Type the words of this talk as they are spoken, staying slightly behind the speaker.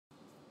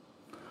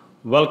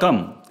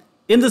Welcome.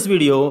 In this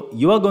video,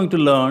 you are going to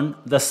learn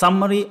the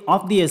summary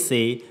of the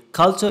essay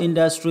Culture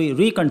Industry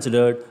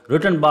Reconsidered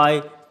written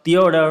by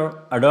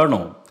Theodor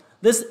Adorno.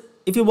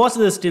 If you watch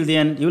this till the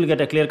end, you will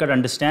get a clear-cut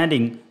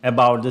understanding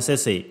about this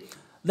essay.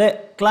 The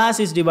class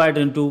is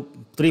divided into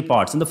three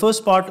parts. In the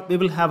first part, we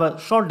will have a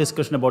short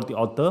discussion about the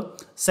author.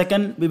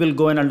 Second, we will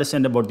go and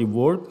understand about the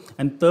work.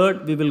 And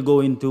third, we will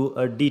go into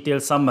a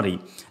detailed summary.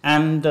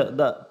 And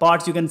the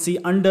parts you can see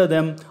under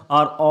them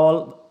are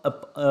all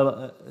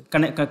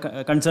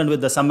concerned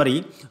with the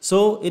summary.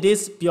 So it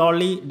is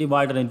purely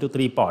divided into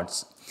three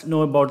parts.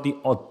 Know about the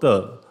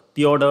author,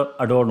 Theodor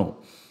Adorno.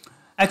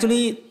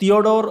 Actually,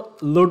 Theodor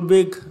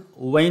Ludwig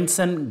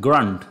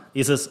Weinsen-Grund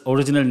is his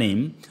original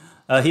name.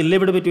 He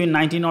lived between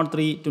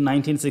 1903 to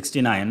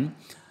 1969,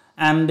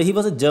 and he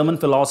was a German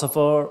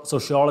philosopher,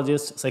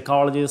 sociologist,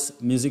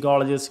 psychologist,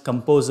 musicologist,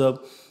 composer,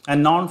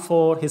 and known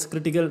for his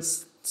critical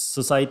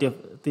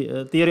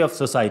theory of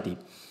society.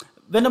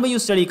 Whenever you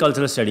study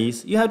cultural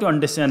studies, you have to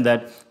understand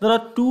that there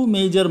are two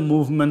major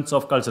movements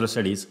of cultural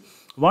studies.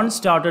 One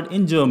started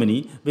in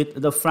Germany with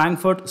the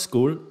Frankfurt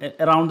School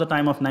around the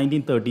time of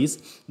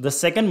 1930s. The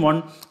second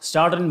one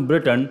started in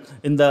Britain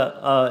in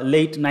the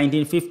late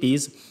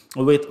 1950s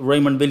with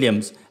Raymond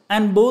Williams.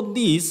 And both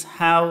these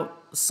have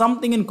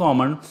something in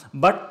common,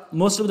 but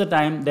most of the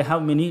time they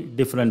have many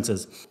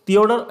differences.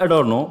 Theodor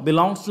Adorno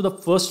belongs to the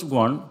first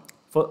one,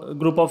 a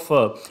group of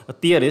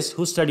theorists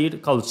who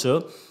studied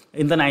culture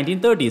in the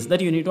 1930s,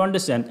 that you need to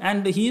understand.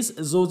 And he is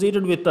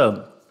associated with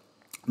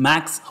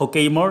Max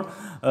Horkheimer,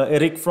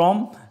 Erich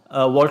Fromm,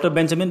 Walter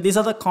Benjamin. These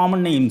are the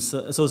common names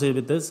associated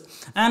with this.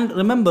 And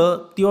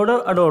remember,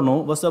 Theodor Adorno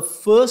was the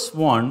first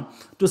one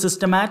to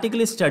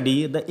systematically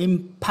study the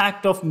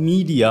impact of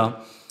media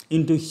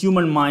into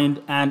human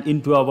mind and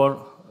into our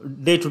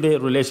day-to-day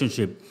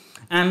relationship.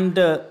 And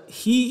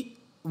he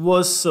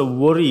was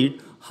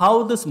worried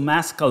how this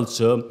mass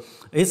culture,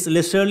 his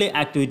leisurely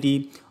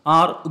activity,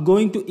 are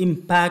going to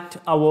impact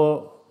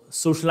our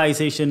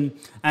socialization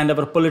and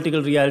our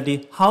political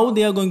reality, how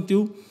they are going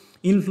to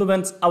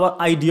influence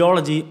our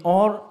ideology,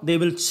 or they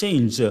will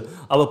change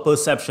our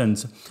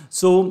perceptions.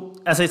 So,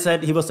 as I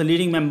said, he was a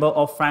leading member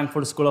of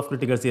Frankfurt School of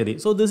Critical Theory.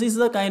 So, this is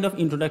the kind of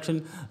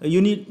introduction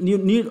you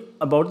need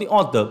about the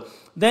author.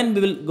 Then we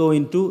will go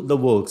into the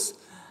works.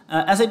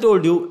 As I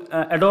told you,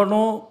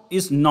 Adorno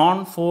is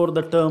known for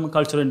the term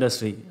culture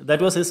industry. That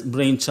was his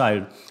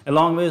brainchild.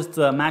 Along with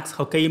Max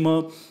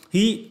Horkheimer,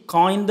 he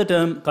coined the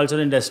term culture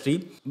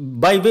industry,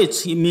 by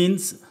which he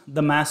means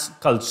the mass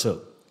culture,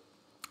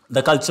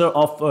 the culture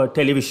of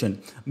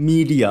television,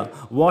 media,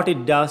 what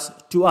it does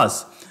to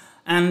us.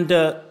 And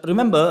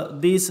remember,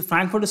 these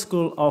Frankfurt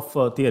School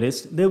of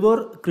theorists, they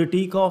were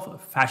critique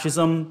of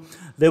fascism,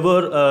 they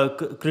were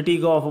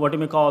critique of what you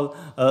may call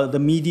the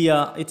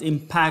media, its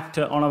impact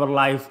on our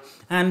life.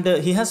 And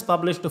he has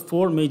published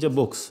 4 major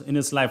books in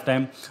his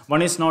lifetime.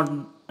 One is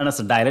known as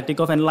a Dialectic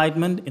of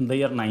Enlightenment in the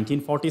year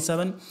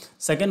 1947.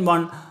 Second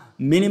one,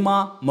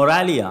 Minima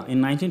Moralia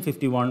in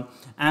 1951.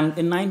 And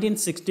in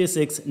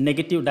 1966,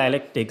 Negative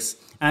Dialectics.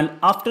 And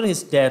after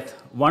his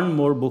death, one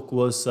more book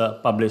was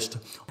published.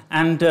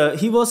 And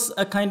he was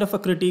a kind of a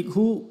critic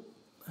who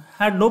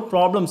had no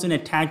problems in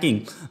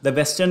attacking the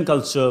Western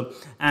culture,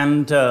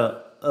 and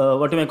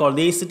what you may call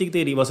the aesthetic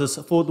theory was his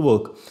 4th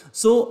work.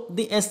 So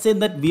the essay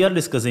that we are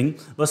discussing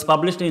was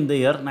published in the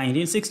year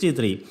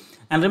 1963.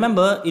 And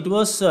remember, it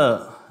was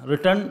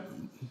written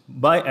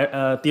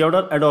by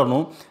Theodor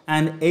Adorno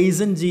and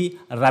Eisen G.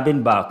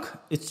 Rabinbach.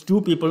 It's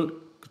 2 people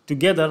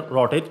together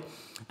wrote it.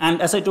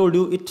 And as I told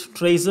you, it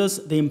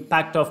traces the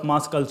impact of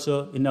mass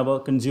culture in our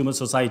consumer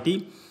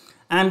society.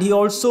 And he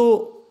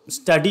also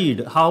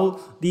studied how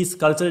these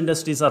culture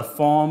industries are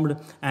formed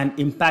and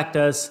impact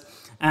us.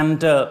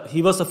 And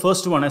he was the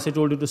first one, as I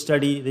told you, to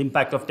study the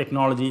impact of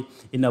technology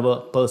in our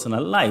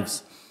personal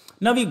lives.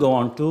 Now we go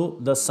on to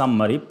the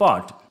summary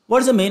part. What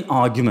is the main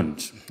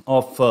argument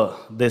of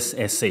this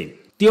essay?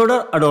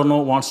 Theodor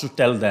Adorno wants to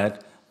tell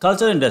that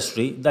culture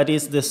industry, that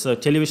is this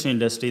television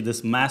industry,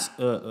 this mass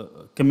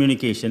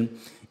communication,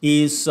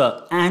 is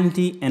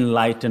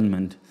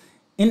anti-enlightenment.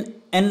 In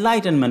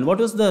enlightenment, what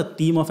was the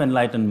theme of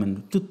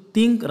enlightenment? To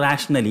think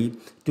rationally,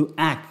 to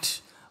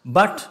act.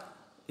 But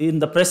in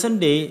the present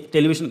day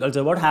television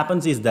culture, what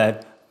happens is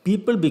that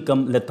people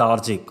become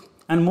lethargic.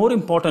 And more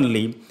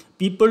importantly,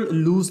 people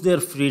lose their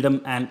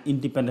freedom and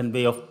independent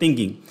way of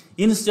thinking.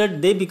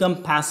 Instead, they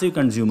become passive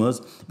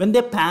consumers. When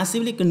they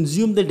passively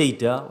consume the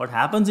data, what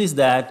happens is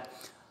that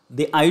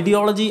the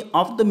ideology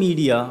of the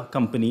media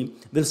company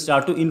will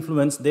start to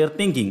influence their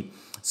thinking.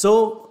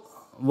 So,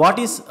 what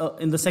is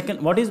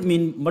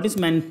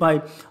meant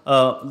by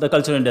the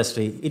culture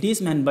industry? It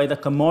is meant by the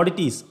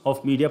commodities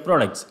of media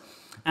products.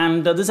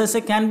 And this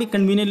essay can be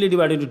conveniently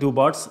divided into 2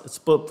 parts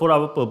for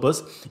our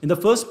purpose. In the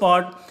first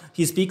part,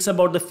 he speaks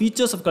about the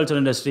features of culture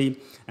industry,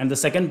 and the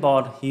second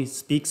part, he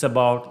speaks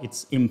about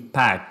its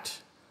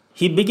impact.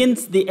 He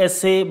begins the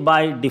essay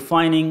by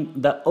defining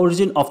the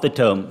origin of the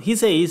term. He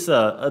says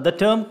the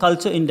term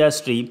culture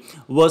industry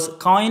was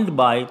coined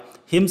by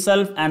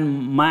himself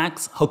and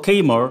Max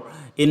Horkheimer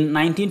in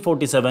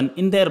 1947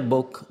 in their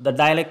book, The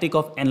Dialectic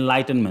of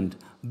Enlightenment.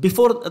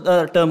 Before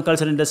the term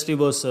culture industry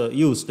was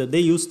used, they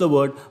used the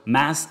word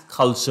mass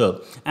culture.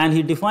 And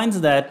he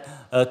defines that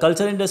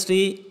culture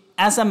industry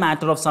as a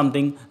matter of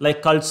something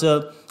like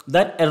culture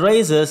that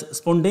arises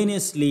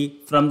spontaneously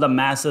from the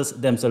masses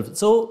themselves.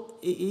 So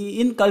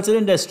in culture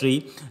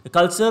industry,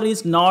 culture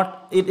is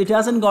not, it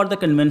hasn't got the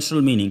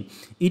conventional meaning.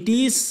 It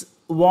is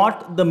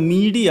what the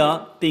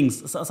media thinks,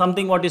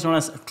 something what is known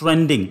as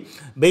trending.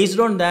 Based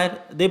on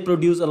that, they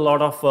produce a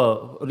lot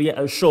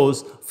of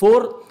shows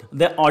for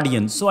the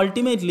audience. So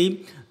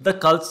ultimately, the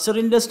culture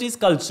industry's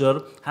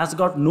culture has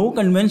got no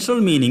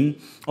conventional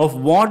meaning of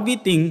what we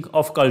think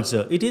of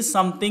culture. It is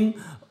something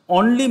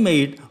only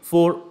made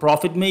for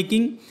profit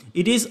making.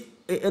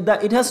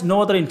 It has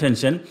no other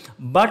intention,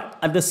 but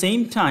at the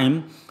same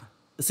time,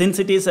 since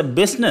it is a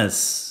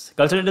business,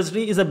 culture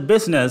industry is a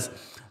business,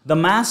 the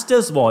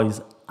master's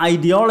voice,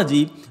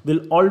 ideology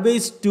will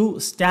always to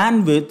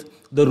stand with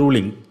the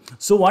ruling.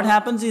 So what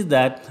happens is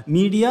that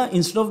media,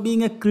 instead of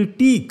being a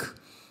critique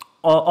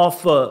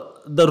of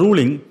the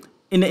ruling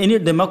in any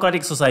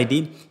democratic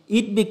society,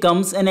 it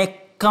becomes an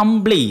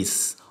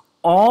accomplice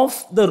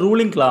of the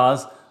ruling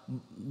class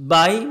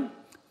by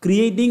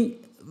creating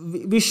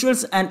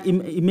visuals and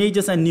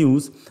images and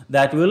news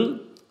that will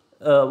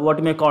what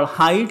you may call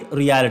hide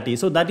reality.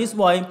 So that is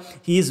why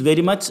he is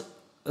very much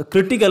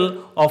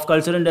critical of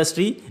culture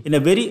industry in a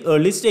very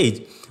early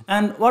stage.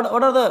 And what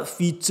are the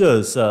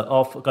features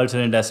of culture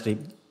industry?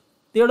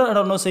 Theodor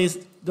Adorno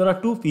says there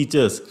are two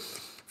features.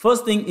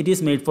 First thing, it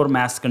is made for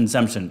mass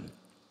consumption.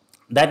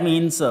 That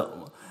means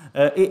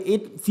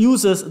it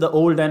fuses the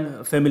old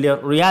and familiar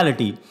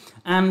reality,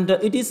 and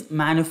it is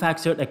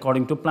manufactured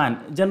according to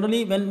plan.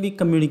 Generally, when we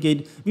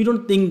communicate, we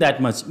don't think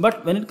that much,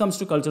 but when it comes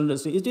to cultural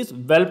industry, it is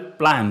well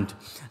planned,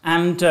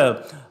 and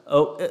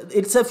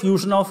it's a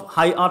fusion of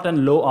high art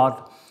and low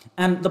art.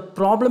 And the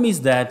problem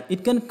is that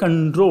it can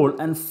control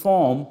and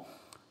form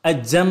a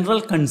general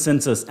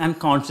consensus and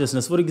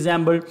consciousness. For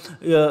example,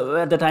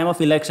 at the time of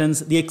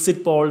elections, the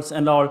exit polls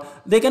and all,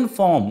 they can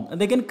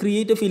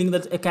create a feeling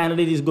that a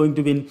candidate is going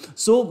to win.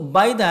 So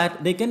by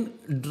that, they can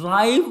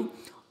drive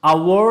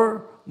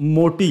our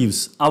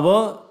motives,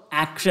 our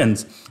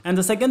actions. And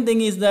the second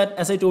thing is that,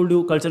 as I told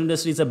you, culture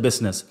industry is a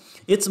business.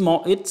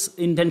 Its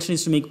intention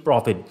is to make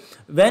profit.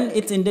 When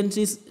its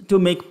intention is to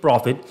make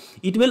profit,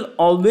 it will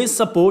always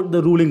support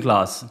the ruling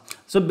class.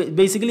 So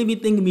basically, we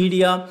think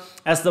media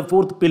as the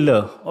fourth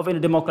pillar of any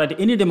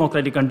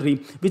democratic country,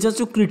 which has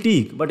to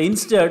critique, but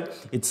instead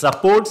it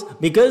supports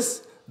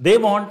because they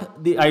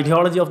want the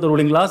ideology of the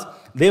ruling class.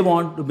 They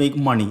want to make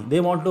money. They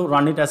want to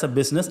run it as a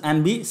business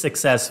and be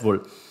successful.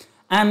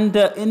 And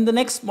in the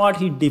next part,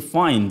 he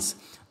defines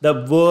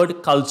the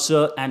word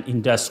culture and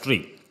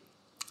industry.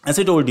 As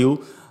I told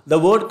you, the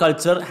word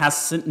culture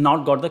has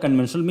not got the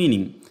conventional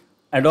meaning.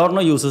 Adorno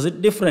uses it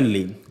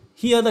differently.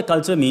 Here the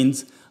culture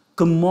means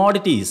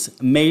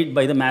commodities made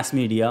by the mass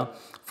media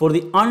for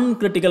the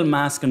uncritical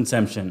mass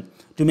consumption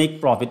to make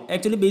profit.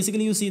 Actually,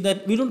 basically you see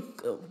that we don't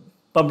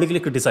publicly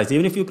criticize.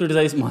 Even if you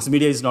criticize, mass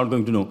media is not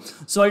going to know.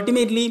 So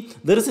ultimately,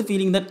 there is a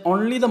feeling that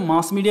only the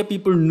mass media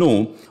people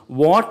know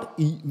what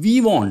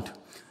we want.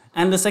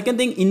 And the second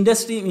thing,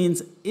 industry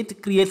means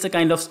it creates a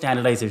kind of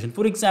standardization.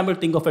 For example,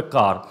 think of a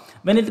car.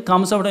 When it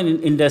comes out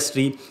in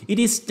industry, it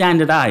is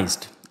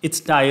standardized. Its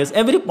tires,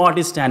 every part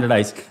is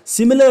standardized.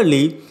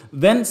 Similarly,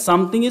 when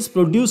something is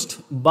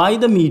produced by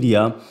the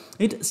media,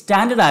 it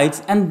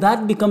standardizes and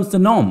that becomes the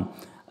norm.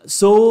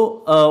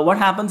 So what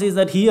happens is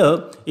that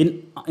here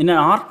in an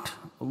art,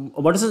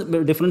 what is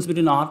the difference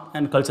between art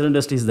and cultural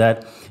industry is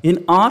that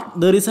in art,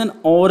 there is an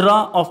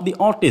aura of the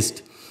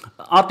artist.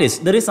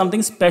 There is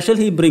something special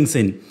he brings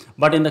in.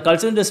 But in the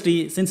culture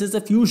industry, since it's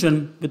a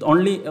fusion with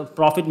only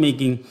profit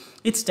making,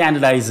 it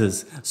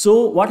standardizes.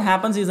 So what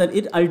happens is that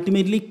it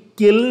ultimately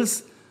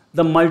kills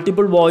the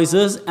multiple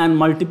voices and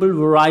multiple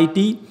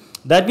variety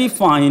that we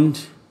find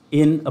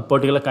in a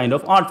particular kind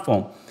of art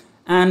form.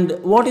 And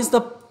what is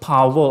the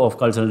power of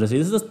cultural industry?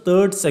 This is the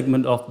third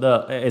segment of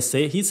the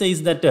essay. He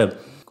says that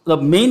the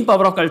main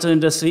power of cultural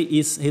industry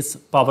is his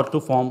power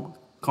to form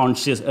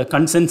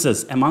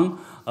consensus among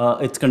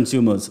its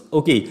consumers.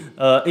 Okay,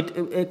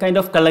 a kind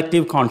of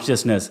collective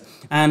consciousness,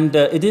 and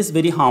it is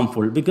very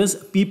harmful because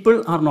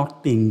people are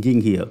not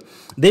thinking here.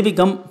 They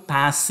become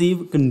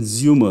passive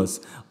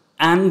consumers,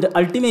 and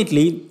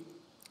ultimately,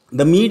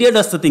 the media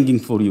does the thinking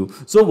for you.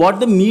 So what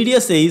the media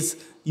says,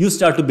 you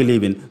start to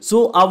believe in.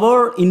 So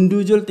our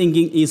individual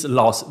thinking is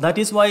lost. That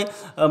is why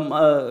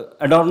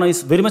Adorno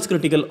is very much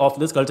critical of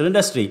this cultural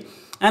industry.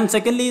 And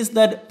secondly is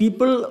that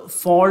people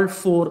fall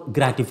for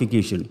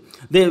gratification.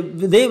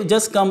 They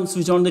just come,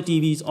 switch on the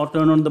TVs or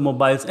turn on the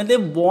mobiles and they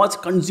watch,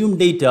 consume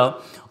data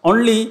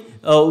only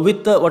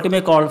with what you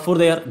may call for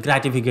their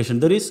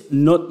gratification. There is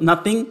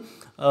nothing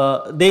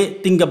they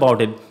think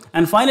about it.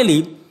 And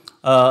finally,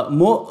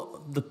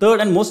 the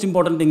third and most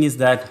important thing is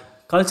that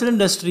cultural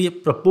industry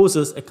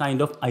proposes a kind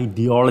of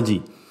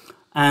ideology.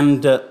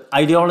 And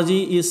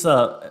ideology is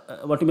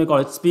what you may call,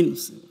 it's been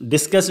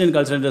discussed in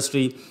cultural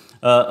industry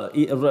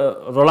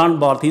Roland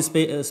Barthes,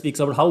 he speaks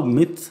about how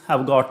myths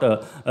have got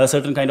a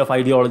certain kind of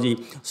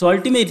ideology. So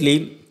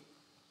ultimately,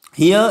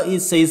 here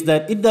it says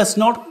that it does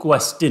not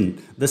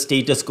question the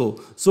status quo.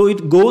 So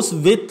it goes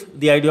with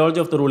the ideology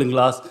of the ruling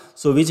class,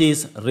 so which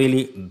is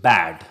really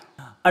bad.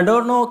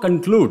 Adorno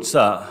concludes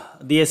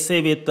the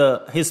essay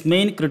with his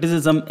main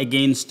criticism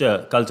against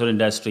culture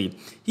industry.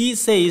 He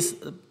says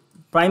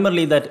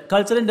primarily that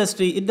culture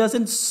industry, it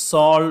doesn't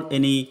solve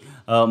any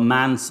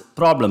man's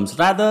problems.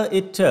 Rather,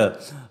 it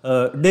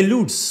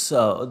deludes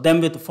them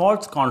with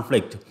false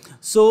conflict.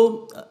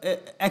 So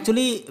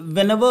actually,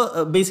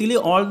 whenever basically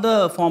all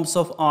the forms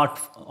of art,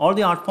 all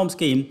the art forms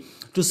came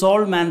to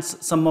solve man's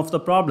some of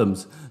the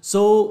problems.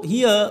 So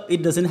here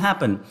it doesn't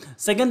happen.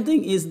 Second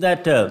thing is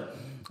that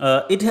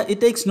it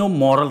takes no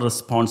moral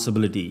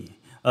responsibility.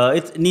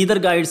 It neither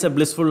guides a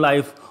blissful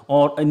life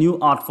or a new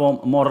art form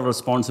moral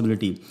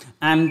responsibility.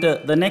 And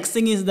the next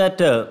thing is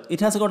that it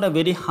has got a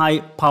very high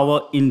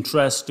power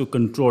interest to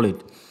control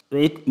it.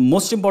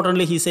 Most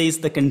importantly, he says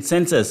the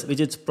consensus which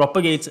it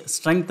propagates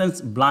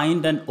strengthens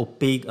blind and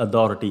opaque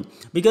authority,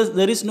 because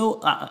there is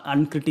no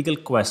uncritical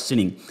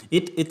questioning.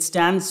 It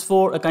stands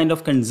for a kind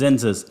of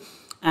consensus.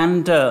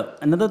 And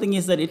another thing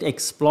is that it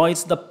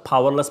exploits the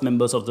powerless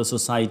members of the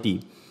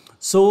society.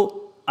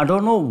 So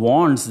Adorno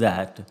warns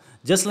that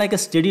just like a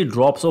steady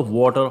drops of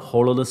water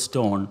hollow the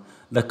stone,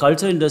 the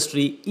culture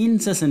industry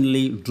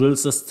incessantly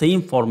drills the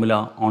same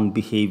formula on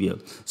behavior.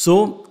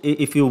 So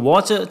if you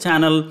watch a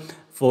channel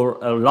for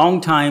a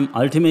long time,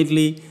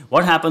 ultimately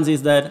what happens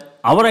is that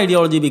our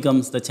ideology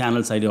becomes the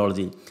channel's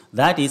ideology.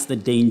 That is the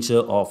danger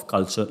of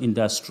culture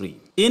industry.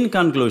 In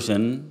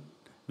conclusion,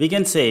 we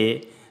can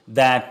say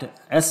that,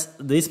 as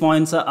these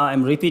points I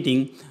am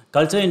repeating,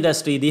 culture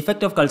industry, the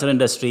effect of culture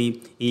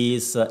industry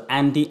is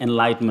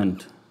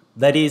anti-enlightenment.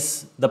 That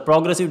is the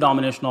progressive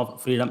domination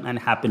of freedom and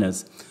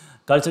happiness.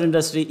 Culture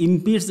industry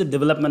impedes the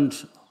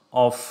development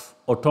of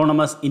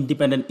autonomous,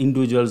 independent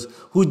individuals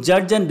who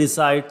judge and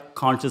decide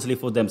consciously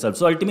for themselves.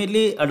 So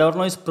ultimately,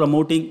 Adorno is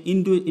promoting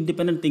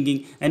independent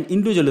thinking and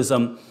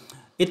individualism.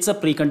 It's a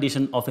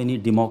precondition of any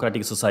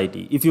democratic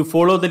society. If you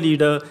follow the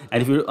leader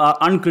and if you are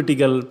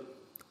uncritical,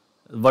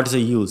 what is the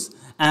use?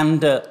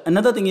 And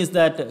another thing is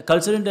that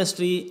culture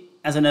industry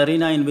as an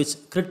arena in which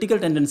critical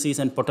tendencies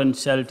and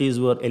potentialities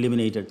were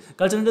eliminated.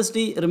 Culture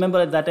industry, remember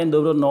at that time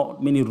there were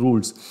not many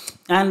rules.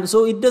 And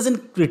so it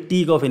doesn't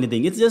critique of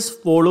anything. It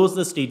just follows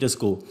the status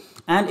quo.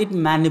 And it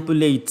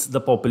manipulates the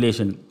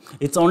population.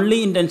 Its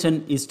only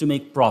intention is to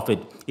make profit.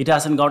 It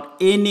hasn't got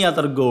any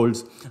other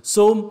goals.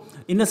 So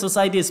in a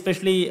society,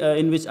 especially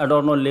in which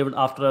Adorno lived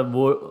after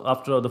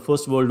the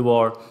First World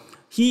War,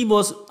 he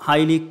was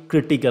highly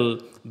critical,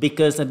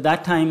 because at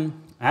that time,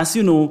 as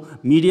you know,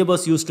 media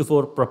was used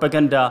for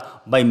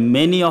propaganda by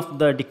many of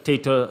the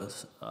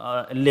dictators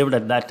lived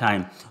at that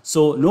time.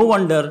 So no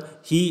wonder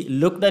he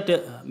looked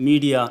at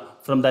media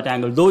from that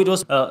angle. Though it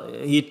was,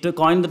 he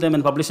coined the term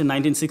and published in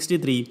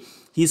 1963,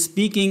 he's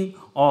speaking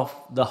of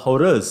the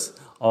horrors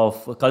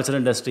of culture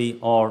industry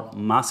or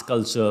mass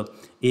culture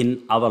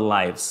in our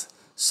lives.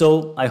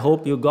 So I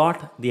hope you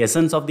got the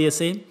essence of the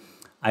essay.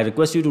 I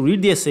request you to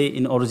read the essay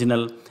in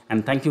original,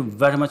 and thank you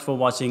very much for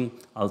watching.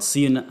 I'll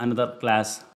see you in another class.